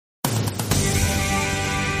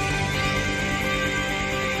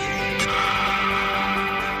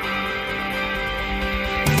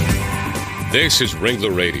This is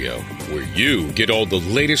Ringler Radio, where you get all the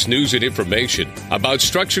latest news and information about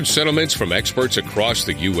structured settlements from experts across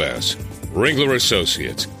the U.S. Ringler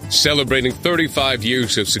Associates, celebrating 35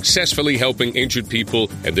 years of successfully helping injured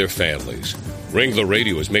people and their families. Ringler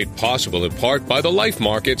Radio is made possible in part by the life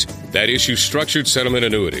markets that issue structured settlement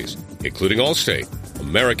annuities, including Allstate,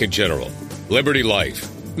 American General, Liberty Life,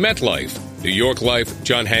 MetLife, New York Life,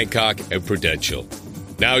 John Hancock, and Prudential.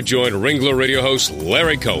 Now join Ringler Radio host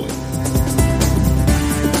Larry Cohen.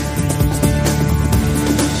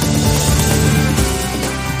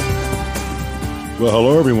 Well,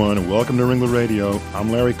 hello, everyone, and welcome to Ringler Radio.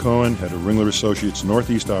 I'm Larry Cohen, head of Ringler Associates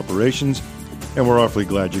Northeast Operations, and we're awfully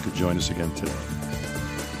glad you could join us again today.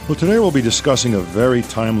 Well, today we'll be discussing a very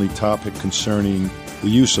timely topic concerning the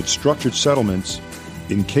use of structured settlements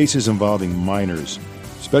in cases involving minors,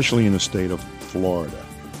 especially in the state of Florida.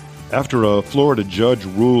 After a Florida judge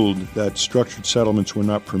ruled that structured settlements were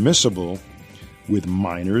not permissible with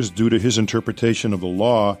minors due to his interpretation of the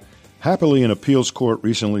law, happily, an appeals court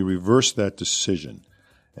recently reversed that decision.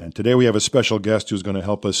 And today we have a special guest who's going to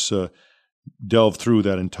help us delve through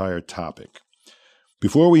that entire topic.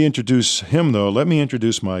 Before we introduce him, though, let me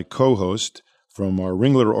introduce my co-host from our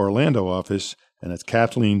Ringler Orlando office, and it's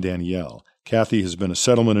Kathleen Daniele. Kathy has been a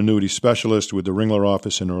settlement annuity specialist with the Ringler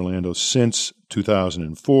office in Orlando since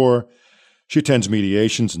 2004. She attends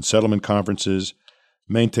mediations and settlement conferences,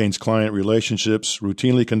 maintains client relationships,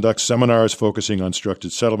 routinely conducts seminars focusing on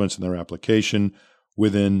structured settlements and their application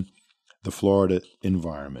within the Florida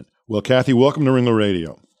environment. Well, Kathy, welcome to Ringler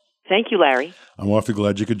Radio. Thank you, Larry. I'm awfully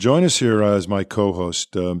glad you could join us here as my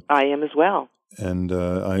co-host. I am as well. And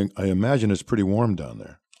I imagine it's pretty warm down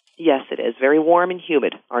there. Yes, it is. Very warm and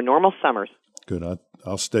humid. Our normal summers. Good.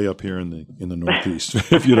 I'll stay up here in the Northeast,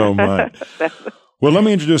 if you don't mind. Well, let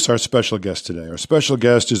me introduce our special guest today. Our special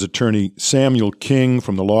guest is attorney Samuel King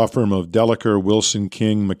from the law firm of Dellecker, Wilson,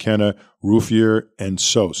 King, McKenna, Ruffier, and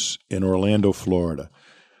Sos in Orlando, Florida.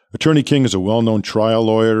 Attorney King is a well-known trial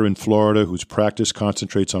lawyer in Florida whose practice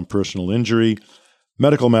concentrates on personal injury,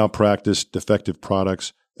 medical malpractice, defective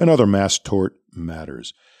products, and other mass tort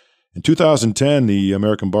matters. In 2010, the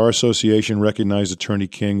American Bar Association recognized Attorney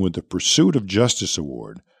King with the Pursuit of Justice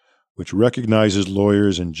Award, which recognizes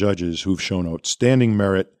lawyers and judges who've shown outstanding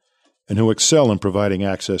merit and who excel in providing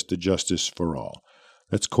access to justice for all.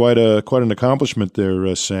 That's quite an accomplishment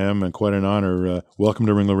there, Sam, and quite an honor. Welcome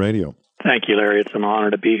to Ringler Radio. Thank you, Larry. It's an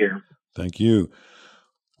honor to be here. Thank you.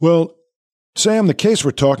 Well, Sam, the case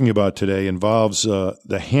we're talking about today involves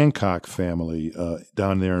the Hancock family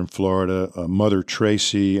down there in Florida, mother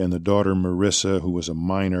Traci and the daughter Marisa, who was a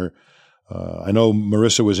minor. I know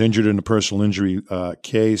Marisa was injured in a personal injury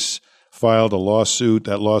case, filed a lawsuit.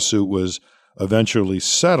 That lawsuit was eventually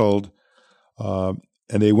settled, and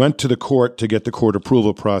they went to the court to get the court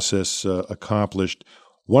approval process accomplished.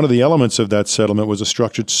 One of the elements of that settlement was a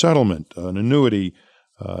structured settlement, an annuity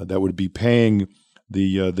that would be paying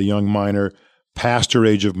the young minor past her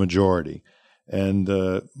age of majority. And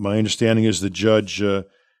my understanding is the judge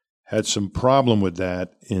had some problem with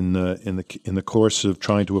that in the course of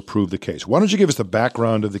trying to approve the case. Why don't you give us the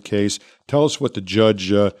background of the case? Tell us what the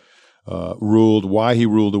judge ruled, why he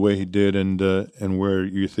ruled the way he did, and where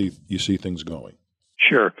you see things going.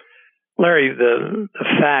 Sure. Larry,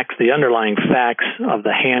 the underlying facts of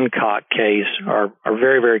the Hancock case are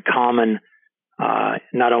very, very common,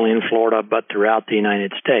 not only in Florida, but throughout the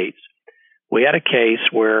United States. We had a case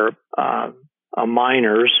where a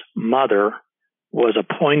minor's mother was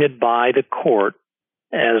appointed by the court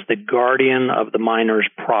as the guardian of the minor's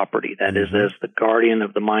property, that is, as the guardian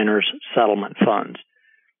of the minor's settlement funds.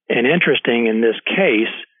 And interesting, in this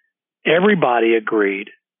case, everybody agreed,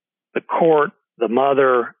 the court, the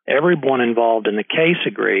mother, everyone involved in the case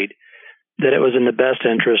agreed that it was in the best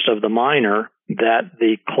interest of the minor that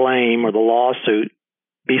the claim or the lawsuit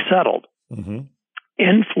be settled. Mm-hmm.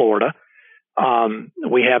 In Florida,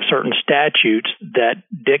 we have certain statutes that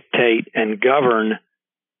dictate and govern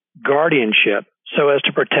guardianship so as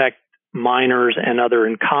to protect minors and other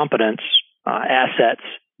incompetents, assets,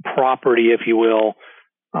 property, if you will,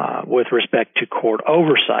 with respect to court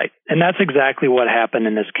oversight. And that's exactly what happened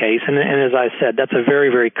in this case. And as I said, that's a very,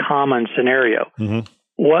 very common scenario. Mm-hmm.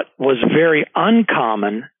 What was very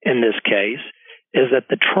uncommon in this case is that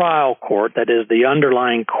the trial court, that is the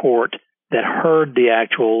underlying court that heard the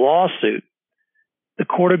actual lawsuit, the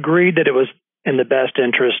court agreed that it was in the best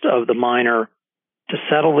interest of the minor to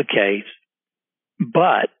settle the case,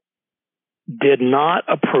 but did not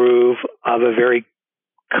approve of a very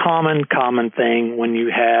common thing when you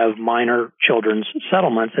have minor children's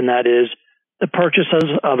settlements, and that is the purchases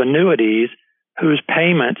of annuities whose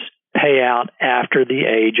payments pay out after the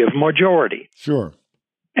age of majority. Sure.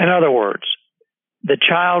 In other words, the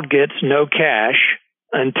child gets no cash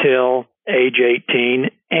until age 18,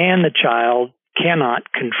 and the child cannot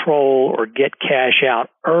control or get cash out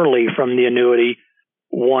early from the annuity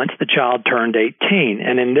once the child turned 18.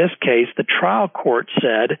 And in this case, the trial court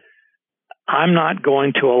said, I'm not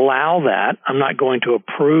going to allow that. I'm not going to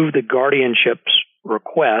approve the guardianship's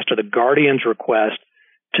request or the guardian's request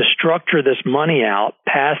to structure this money out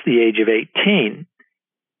past the age of 18.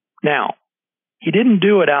 Now, he didn't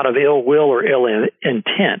do it out of ill will or ill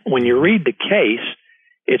intent. When you read the case,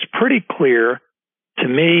 it's pretty clear to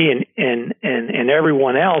me and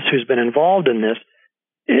everyone else who's been involved in this,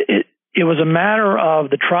 it was a matter of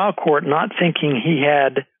the trial court not thinking he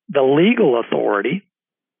had the legal authority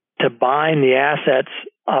to bind the assets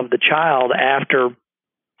of the child after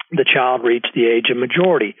the child reached the age of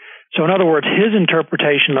majority. So in other words, his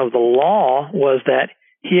interpretation of the law was that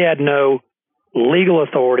he had no legal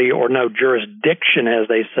authority or no jurisdiction, as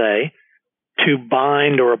they say, to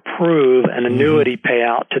bind or approve an annuity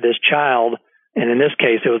payout to this child. And in this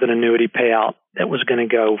case, it was an annuity payout that was going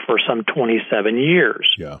to go for some 27 years.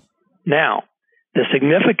 Yeah. Now, the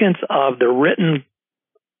significance of the written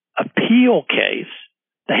appeal case,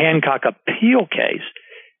 the Hancock appeal case,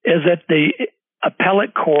 is that the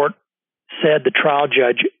appellate court said the trial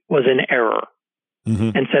judge was in error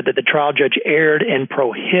and said that the trial judge erred in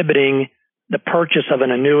prohibiting the purchase of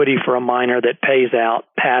an annuity for a minor that pays out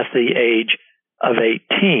past the age of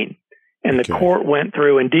 18. And the court went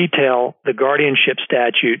through in detail the guardianship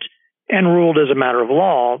statutes and ruled as a matter of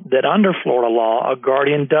law that under Florida law, a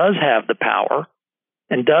guardian does have the power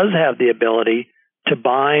and does have the ability to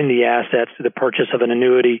bind the assets to the purchase of an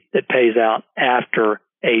annuity that pays out after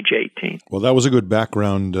age 18. Well, that was a good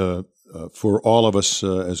background for all of us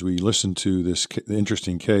as we listen to this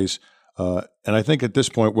interesting case. And I think at this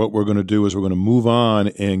point, what we're going to do is we're going to move on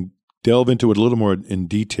and delve into it a little more in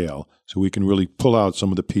detail so we can really pull out some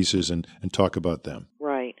of the pieces and talk about them.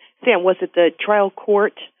 Right. Sam, was it the trial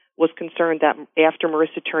court was concerned that after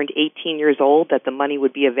Marisa turned 18 years old that the money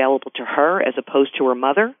would be available to her as opposed to her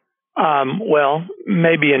mother? Well,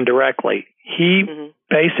 maybe indirectly. He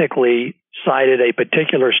basically cited a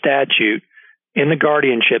particular statute in the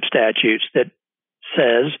guardianship statutes that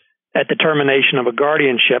says at the termination of a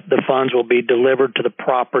guardianship, the funds will be delivered to the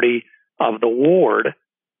property of the ward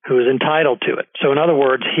who is entitled to it. So in other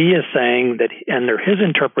words, he is saying that under his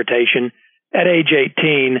interpretation, at age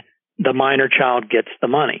 18, the minor child gets the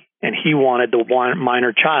money. And he wanted the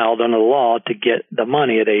minor child under the law to get the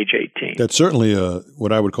money at age 18. That's certainly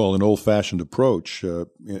what I would call an old-fashioned approach.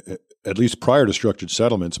 At least prior to structured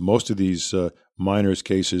settlements, most of these minors'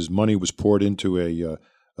 cases, money was poured into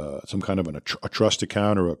some kind of a trust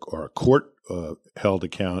account or a court-held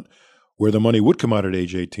account where the money would come out at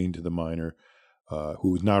age 18 to the minor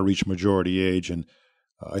who has now reached majority age. And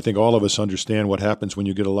I think all of us understand what happens when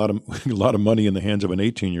you get a lot of money in the hands of an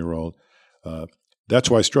 18-year-old. That's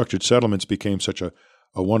why structured settlements became such a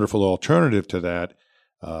wonderful alternative to that.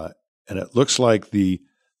 And it looks like the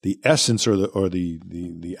essence or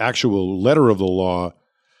the actual letter of the law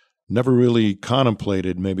never really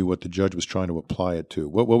contemplated maybe what the judge was trying to apply it to.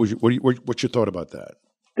 What's your thought about that?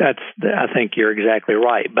 I think you're exactly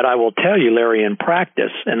right. But I will tell you, Larry, in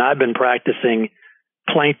practice, and I've been practicing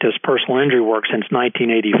plaintiff's personal injury work since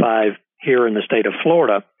 1985 here in the state of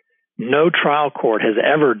Florida, no trial court has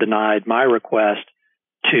ever denied my request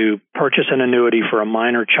to purchase an annuity for a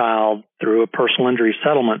minor child through a personal injury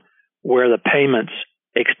settlement where the payments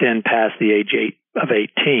extend past the age of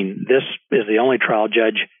 18. This is the only trial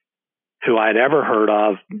judge who I'd ever heard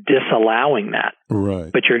of disallowing that.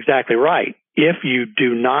 Right. But you're exactly right. If you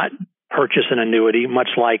do not purchase an annuity, much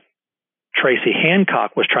like Traci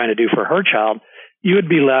Hancock was trying to do for her child, you would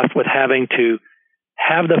be left with having to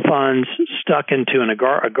have the funds stuck into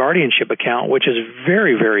a guardianship account, which is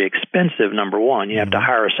very, very expensive, number one. You have to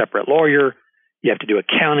hire a separate lawyer. You have to do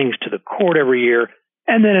accountings to the court every year.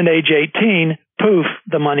 And then at age 18, poof,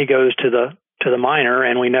 the money goes to the minor.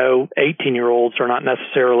 And we know 18-year-olds are not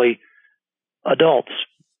necessarily adults.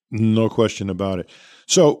 No question about it.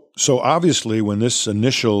 So obviously, when this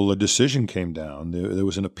initial decision came down, there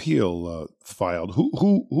was an appeal filed.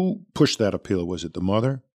 Who pushed that appeal? Was it the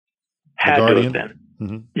mother? Had to have been.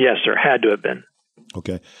 Mm-hmm. Yes, sir. Had to have been.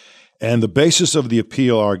 Okay. And the basis of the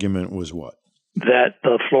appeal argument was what? That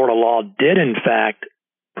the Florida law did, in fact,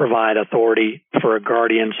 provide authority for a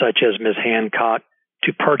guardian such as Ms. Hancock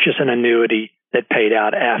to purchase an annuity that paid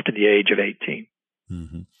out after the age of 18.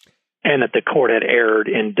 Mm-hmm. And that the court had erred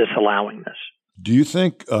in disallowing this. Do you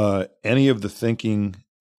think any of the thinking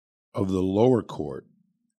of the lower court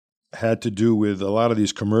had to do with a lot of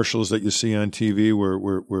these commercials that you see on TV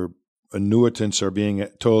where annuitants are being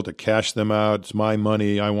told to cash them out. It's my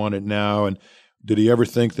money. I want it now. And did he ever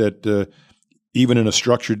think that even in a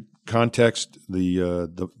structured context,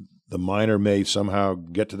 the minor may somehow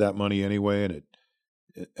get to that money anyway, and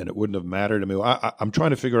it wouldn't have mattered? I mean, I'm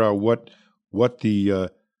trying to figure out what the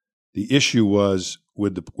issue was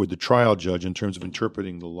with the trial judge in terms of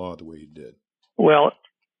interpreting the law the way he did. Well,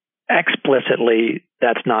 explicitly,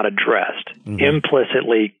 that's not addressed. Mm-hmm.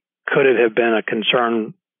 Implicitly, could it have been a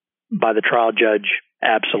concern by the trial judge?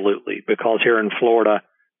 Absolutely, because here in Florida,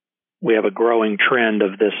 we have a growing trend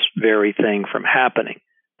of this very thing from happening.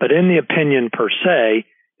 But in the opinion per se,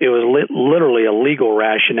 it was literally a legal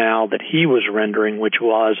rationale that he was rendering, which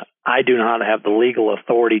was, I do not have the legal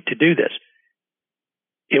authority to do this.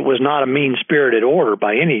 It was not a mean-spirited order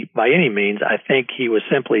by any means. I think he was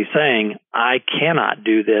simply saying, I cannot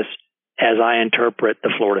do this as I interpret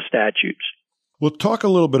the Florida statutes. We'll talk a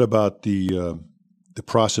little bit about the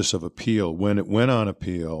process of appeal. When it went on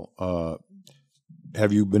appeal,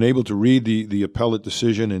 have you been able to read the appellate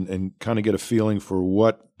decision and kind of get a feeling for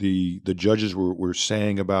what the judges were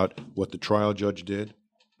saying about what the trial judge did?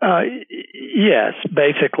 Yes.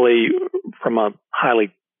 Basically, from a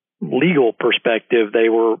highly legal perspective, they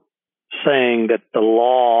were saying that the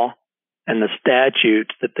law and the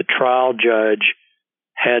statutes that the trial judge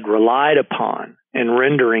had relied upon in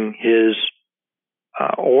rendering his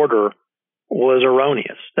order was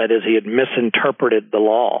erroneous. That is, he had misinterpreted the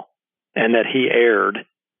law and that he erred.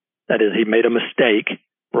 That is, he made a mistake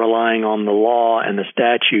relying on the law and the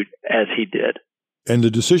statute as he did. And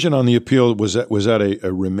the decision on the appeal, was that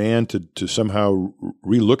a remand to somehow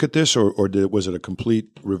relook at this, or was it a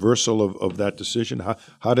complete reversal of that decision?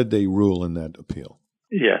 How did they rule in that appeal?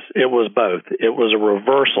 Yes, it was both. It was a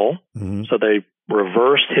reversal, mm-hmm. So they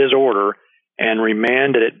reversed his order and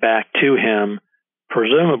remanded it back to him,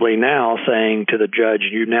 presumably now saying to the judge,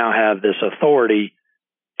 you now have this authority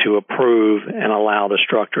to approve and allow the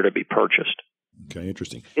structure to be purchased. Okay,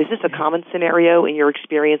 interesting. Is this a common scenario in your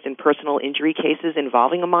experience in personal injury cases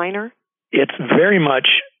involving a minor? It's very much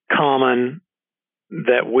common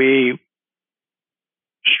that we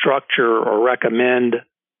structure or recommend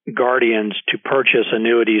guardians to purchase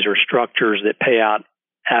annuities or structures that pay out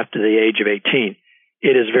after the age of 18.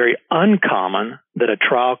 It is very uncommon that a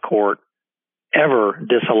trial court ever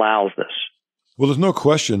disallows this. Well, there's no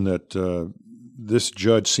question that this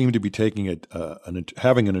judge seemed to be taking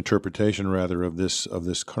having an interpretation rather of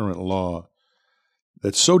this current law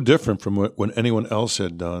that's so different from what anyone else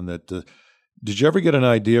had done. That did you ever get an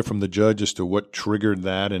idea from the judge as to what triggered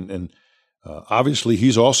that? And obviously,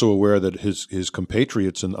 he's also aware that his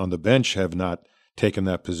compatriots on the bench have not taken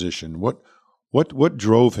that position. What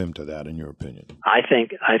drove him to that, in your opinion? I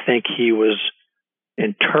think he was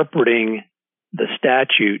interpreting the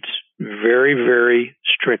statutes very, very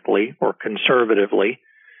strictly or conservatively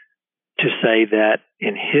to say that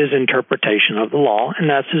in his interpretation of the law, and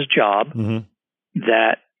that's his job, mm-hmm.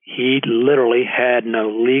 that he literally had no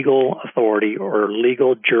legal authority or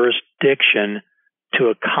legal jurisdiction to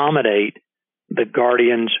accommodate the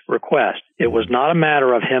guardian's request. It was not a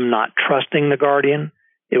matter of him not trusting the guardian.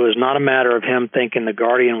 It was not a matter of him thinking the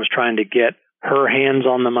guardian was trying to get her hands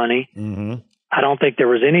on the money. Mm-hmm. I don't think there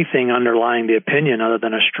was anything underlying the opinion other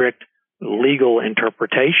than a strict legal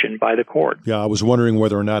interpretation by the court. Yeah, I was wondering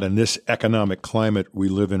whether or not in this economic climate we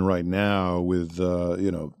live in right now, with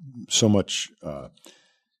so much of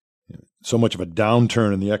a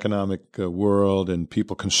downturn in the economic world, and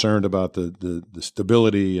people concerned about the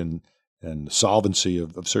stability and solvency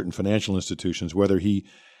of certain financial institutions, whether he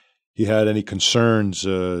had any concerns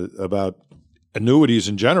about annuities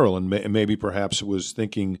in general, and maybe perhaps was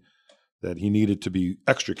thinking that he needed to be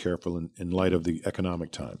extra careful in light of the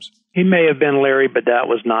economic times. He may have been, Larry, but that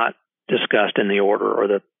was not discussed in the order or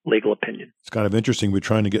the legal opinion. It's kind of interesting. We're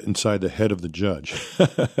trying to get inside the head of the judge.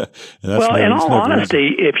 Well, in all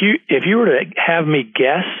honesty, if you were to have me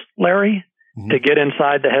guess, Larry, mm-hmm. to get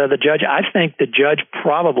inside the head of the judge, I think the judge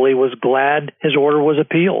probably was glad his order was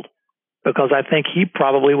appealed, because I think he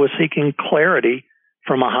probably was seeking clarity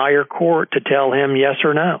from a higher court to tell him yes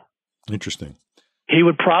or no. Interesting. He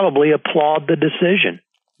would probably applaud the decision.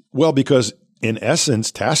 Well, because in essence,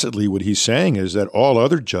 tacitly, what he's saying is that all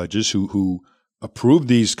other judges who approved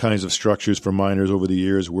these kinds of structures for minors over the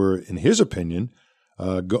years were, in his opinion,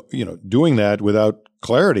 doing that without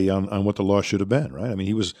clarity on what the law should have been. Right? I mean,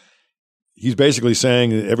 he's basically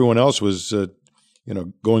saying that everyone else was,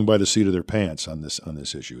 going by the seat of their pants on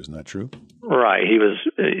this issue. Isn't that true? Right. He was,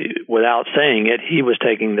 without saying it, he was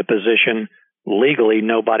taking the position legally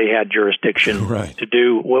nobody had jurisdiction right. to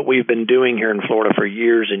do what we've been doing here in Florida for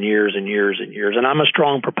years and years and years and years. And I'm a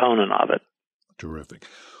strong proponent of it. Terrific.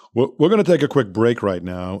 Well, we're going to take a quick break right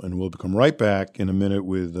now, and we'll come right back in a minute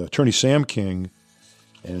with Attorney Sam King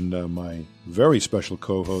and my very special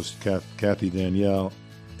co-host, Kathleen Daniele,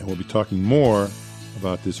 and we'll be talking more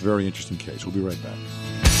about this very interesting case. We'll be right back.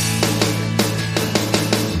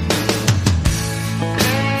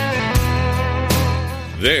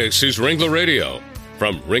 This is Ringler Radio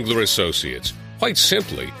from Ringler Associates. Quite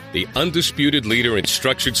simply, the undisputed leader in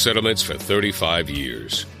structured settlements for 35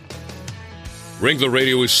 years. Ringler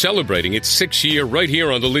Radio is celebrating its 6th year right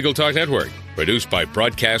here on the Legal Talk Network, produced by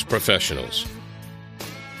broadcast professionals.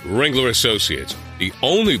 Ringler Associates, the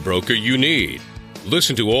only broker you need.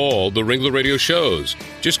 Listen to all the Ringler Radio shows.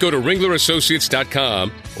 Just go to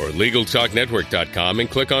ringlerassociates.com or LegalTalkNetwork.com and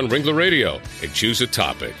click on Ringler Radio and choose a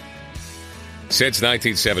topic. Since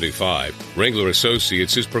 1975, Ringler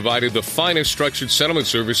Associates has provided the finest structured settlement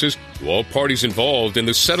services to all parties involved in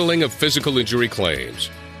the settling of physical injury claims.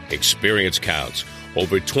 Experience counts.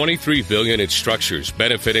 Over $23 billion in structures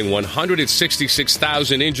benefiting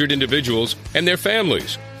 166,000 injured individuals and their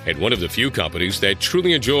families, and one of the few companies that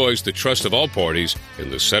truly enjoys the trust of all parties in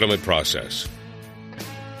the settlement process.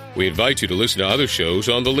 We invite you to listen to other shows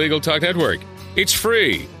on the Legal Talk Network. It's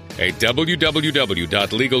free at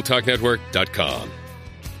www.LegalTalkNetwork.com.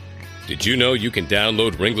 Did you know you can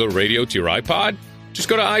download Ringler Radio to your iPod? Just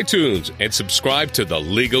go to iTunes and subscribe to the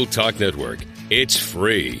Legal Talk Network. It's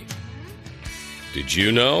free. Did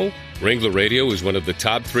you know Ringler Radio is one of the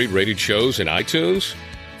top 3 rated shows in iTunes?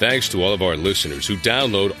 Thanks to all of our listeners who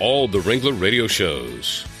download all the Ringler Radio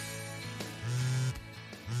shows.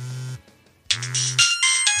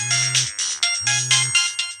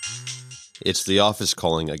 It's the office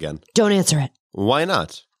calling again. Don't answer it. Why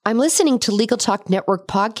not? I'm listening to Legal Talk Network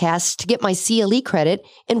podcasts to get my CLE credit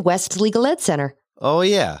in West Legal Ed Center. Oh,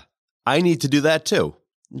 yeah. I need to do that, too.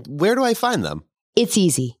 Where do I find them? It's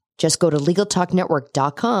easy. Just go to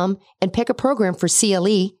LegalTalkNetwork.com and pick a program for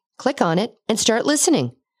CLE, click on it, and start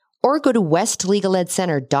listening. Or go to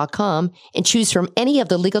WestLegalEdCenter.com and choose from any of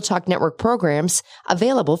the Legal Talk Network programs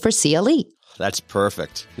available for CLE. That's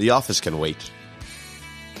perfect. The office can wait.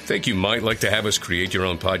 Think you might like to have us create your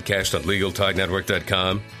own podcast on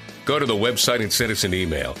LegalTalkNetwork.com? Go to the website and send us an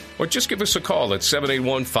email, or just give us a call at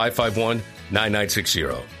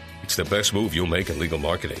 781-551-9960. It's the best move you'll make in legal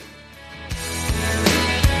marketing.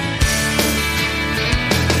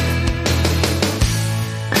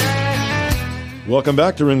 Welcome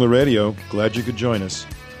back to Ringler Radio. Glad you could join us.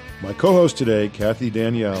 My co-host today, Kathleen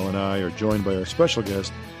Daniele, and I are joined by our special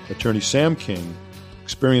guest, Attorney Sam King,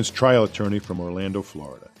 experienced trial attorney from Orlando,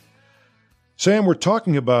 Florida. Sam, we're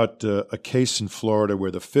talking about a case in Florida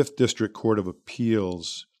where the 5th District Court of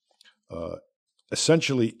Appeals,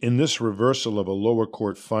 essentially in this reversal of a lower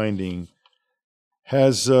court finding,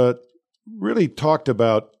 has really talked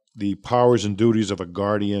about the powers and duties of a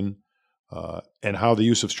guardian and how the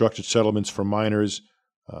use of structured settlements for minors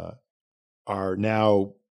are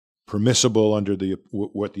now permissible under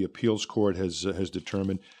what the appeals court has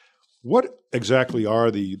determined. What exactly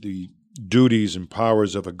are the duties and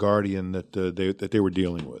powers of a guardian that they were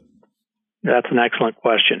dealing with? That's an excellent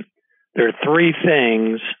question. There are 3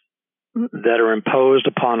 things that are imposed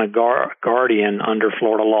upon a guardian under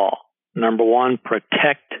Florida law. Number 1,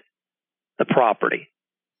 protect the property.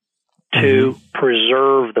 2,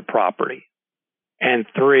 preserve the property. And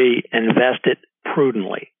 3, invest it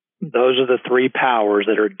prudently. Those are the 3 powers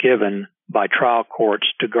that are given by trial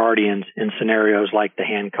courts to guardians in scenarios like the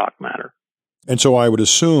Hancock matter. And so I would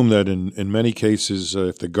assume that in many cases,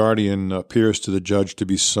 if the guardian appears to the judge to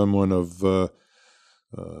be someone of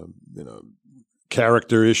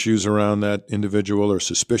character issues around that individual or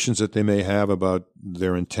suspicions that they may have about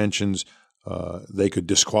their intentions, they could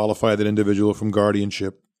disqualify that individual from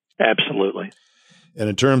guardianship? Absolutely. And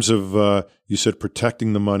in terms of, you said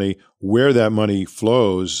protecting the money, where that money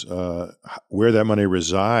flows, where that money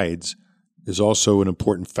resides is also an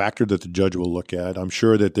important factor that the judge will look at. I'm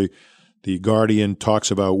sure that the guardian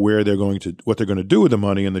talks about what they're going to do with the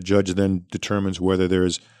money, and the judge then determines whether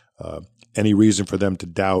there's any reason for them to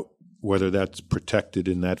doubt whether that's protected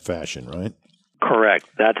in that fashion, right? Correct.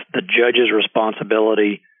 That's the judge's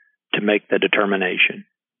responsibility to make the determination.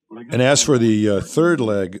 And as for the third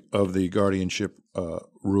leg of the guardianship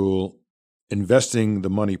rule, investing the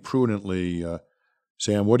money prudently,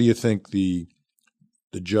 Sam, what do you think the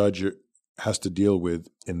judge has to deal with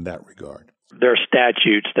in that regard? There are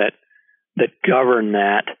statutes that govern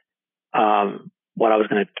that. What I was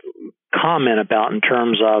going to comment about in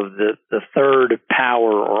terms of the third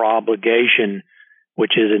power or obligation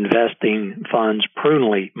which is investing funds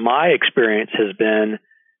prudently. My experience has been,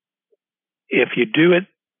 if you do it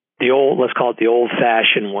let's call it the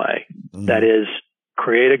old-fashioned way, that is,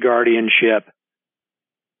 create a guardianship,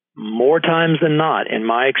 more times than not, in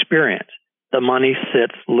my experience, the money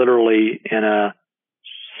sits literally in a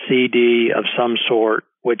CD of some sort,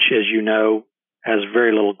 which, as you know, has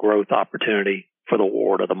very little growth opportunity for the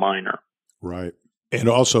ward of the minor. Right. And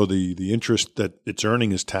also the interest that it's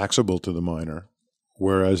earning is taxable to the minor,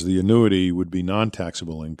 whereas the annuity would be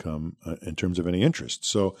non-taxable income in terms of any interest.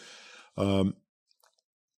 So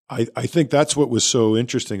I think that's what was so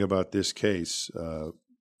interesting about this case,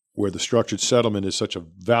 where the structured settlement is such a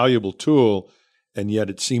valuable tool, and yet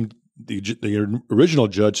it seemed the original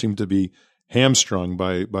judge seemed to be hamstrung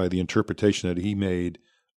by the interpretation that he made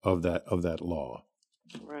of that law.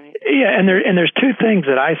 Right. Yeah, and there's two things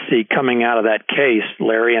that I see coming out of that case,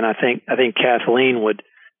 Larry, and I think Kathleen would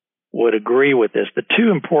agree with this. The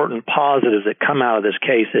two important positives that come out of this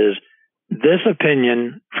case is this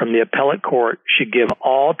opinion from the appellate court should give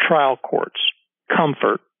all trial courts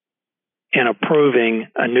comfort in approving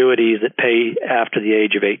annuities that pay after the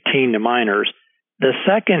age of 18 to minors. The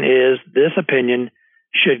second is this opinion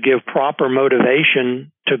should give proper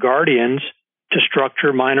motivation to guardians to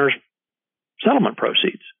structure minors' settlement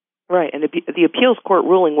proceeds. Right, and the appeals court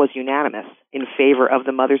ruling was unanimous in favor of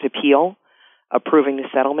the mother's appeal, approving the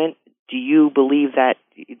settlement. Do you believe that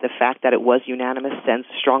the fact that it was unanimous sends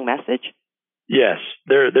a strong message? Yes,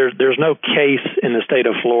 there's no case in the state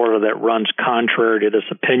of Florida that runs contrary to this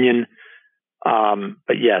opinion.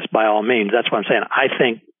 But yes, by all means, that's what I'm saying. I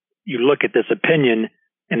think you look at this opinion,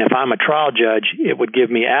 and if I'm a trial judge, it would give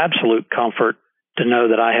me absolute comfort to know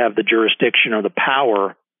that I have the jurisdiction or the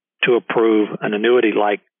power to approve an annuity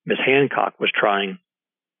like Ms. Hancock was trying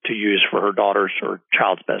to use for her daughter's or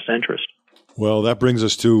child's best interest. Well, that brings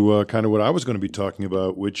us to kind of what I was going to be talking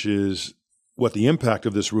about, which is what the impact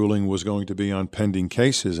of this ruling was going to be on pending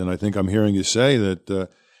cases. And I think I'm hearing you say that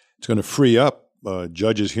it's going to free up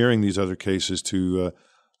judges hearing these other cases to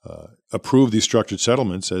approve these structured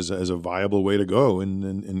settlements as a viable way to go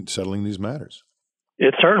in settling these matters.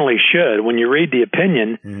 It certainly should. When you read the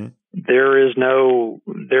opinion, there is no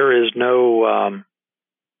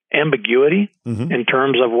ambiguity in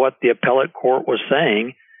terms of what the appellate court was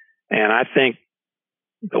saying. And I think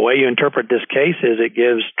the way you interpret this case is it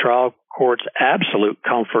gives trial courts absolute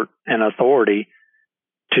comfort and authority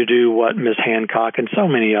to do what Ms. Hancock and so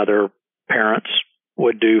many other parents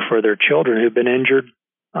would do for their children who've been injured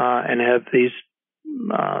and have these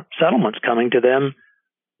settlements coming to them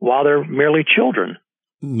while they're merely children.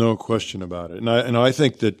 No question about it. And I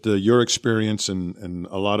think that your experience and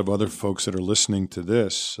a lot of other folks that are listening to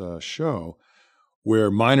this show, where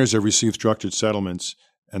minors have received structured settlements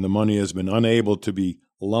and the money has been unable to be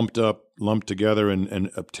lumped together and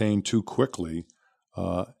obtained too quickly,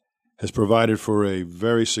 has provided for a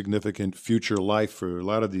very significant future life for a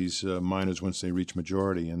lot of these minors once they reach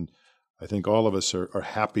majority. And I think all of us are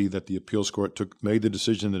happy that the appeals court made the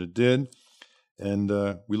decision that it did. And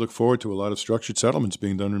we look forward to a lot of structured settlements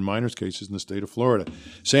being done in minors' cases in the state of Florida.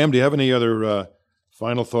 Sam, do you have any other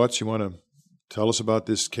final thoughts you want to tell us about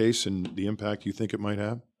this case and the impact you think it might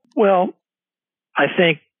have? Well, I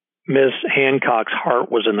think Ms. Hancock's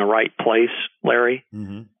heart was in the right place, Larry,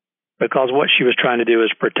 because what she was trying to do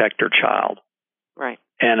is protect her child. Right.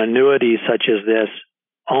 And annuities such as this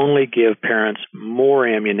only give parents more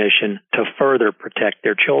ammunition to further protect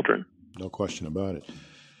their children. No question about it.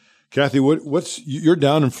 Kathy, you're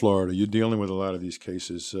down in Florida. You're dealing with a lot of these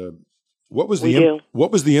cases. What was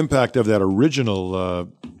the impact of that original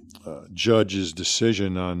judge's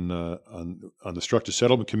decision on the structured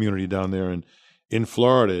settlement community down there in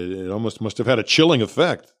Florida? It almost must have had a chilling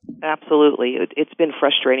effect. Absolutely. It's been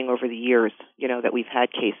frustrating over the years, that we've had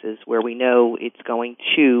cases where we know it's going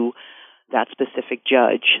to that specific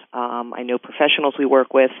judge. I know professionals we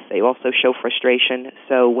work with, they also show frustration.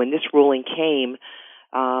 So when this ruling came,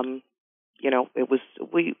 it was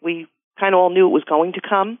we kind of all knew it was going to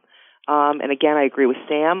come. And again, I agree with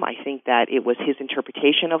Sam. I think that it was his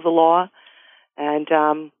interpretation of the law, and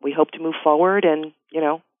we hope to move forward and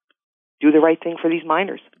do the right thing for these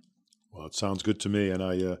minors. Well, it sounds good to me, and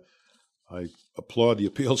I applaud the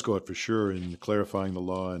appeals court for sure in clarifying the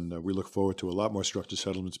law, and we look forward to a lot more structured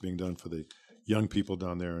settlements being done for the young people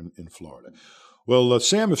down there in Florida. Well,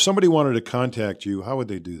 Sam, if somebody wanted to contact you, how would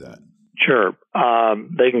they do that? Sure.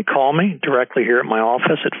 They can call me directly here at my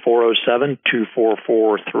office at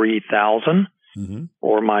 407-244-3000,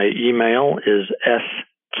 or my email is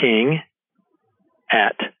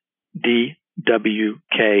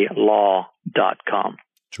sking@dwklaw.com.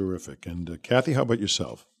 Terrific. And Kathy, how about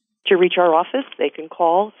yourself? to reach our office, they can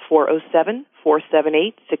call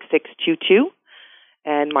 407-478-6622.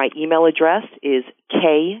 And my email address is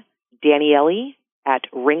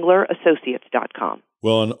kdaniele@ringlerassociates.com.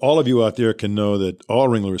 Well, and all of you out there can know that all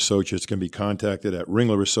Ringler Associates can be contacted at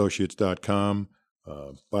ringlerassociates.com.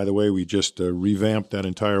 By the way, we just revamped that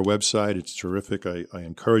entire website. It's terrific. I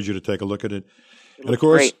encourage you to take a look at it. And of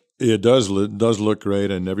course, it does look great,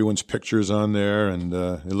 and everyone's pictures on there, and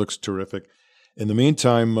it looks terrific. In the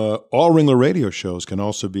meantime, all Ringler Radio shows can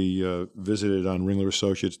also be visited on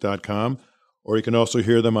ringlerassociates.com, or you can also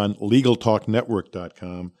hear them on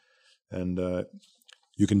LegalTalkNetwork.com. And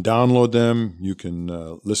you can download them. You can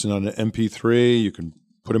listen on an MP3. You can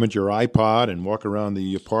put them into your iPod and walk around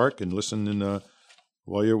the park and listen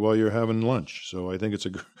while you're having lunch. So I think it's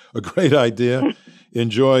a great idea.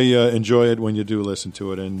 Enjoy it when you do listen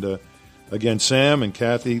to it. And again, Sam and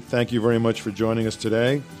Kathy, thank you very much for joining us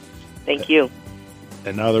today. Thank you.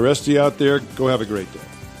 And now the rest of you out there, go have a great day.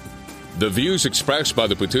 The views expressed by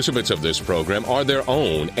the participants of this program are their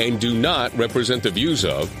own and do not represent the views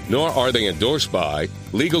of, nor are they endorsed by,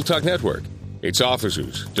 Legal Talk Network, its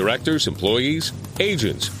officers, directors, employees,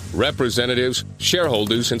 agents, representatives,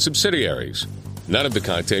 shareholders, and subsidiaries. None of the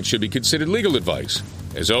content should be considered legal advice.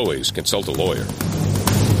 As always, consult a lawyer.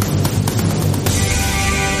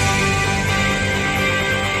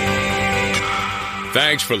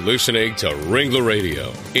 Thanks for listening to Ringler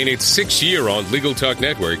Radio. In its 6th year on Legal Talk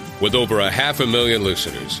Network with over 500,000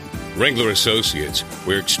 listeners. Ringler Associates,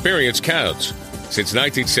 where experience counts. Since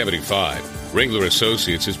 1975, Ringler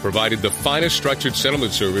Associates has provided the finest structured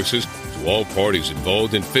settlement services to all parties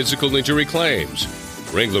involved in physical injury claims.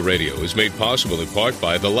 Ringler Radio is made possible in part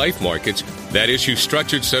by the life markets that issue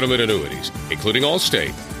structured settlement annuities, including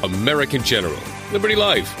Allstate, American General, Liberty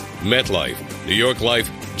Life, MetLife, New York Life,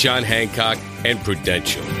 John Hancock, and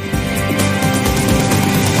Prudential.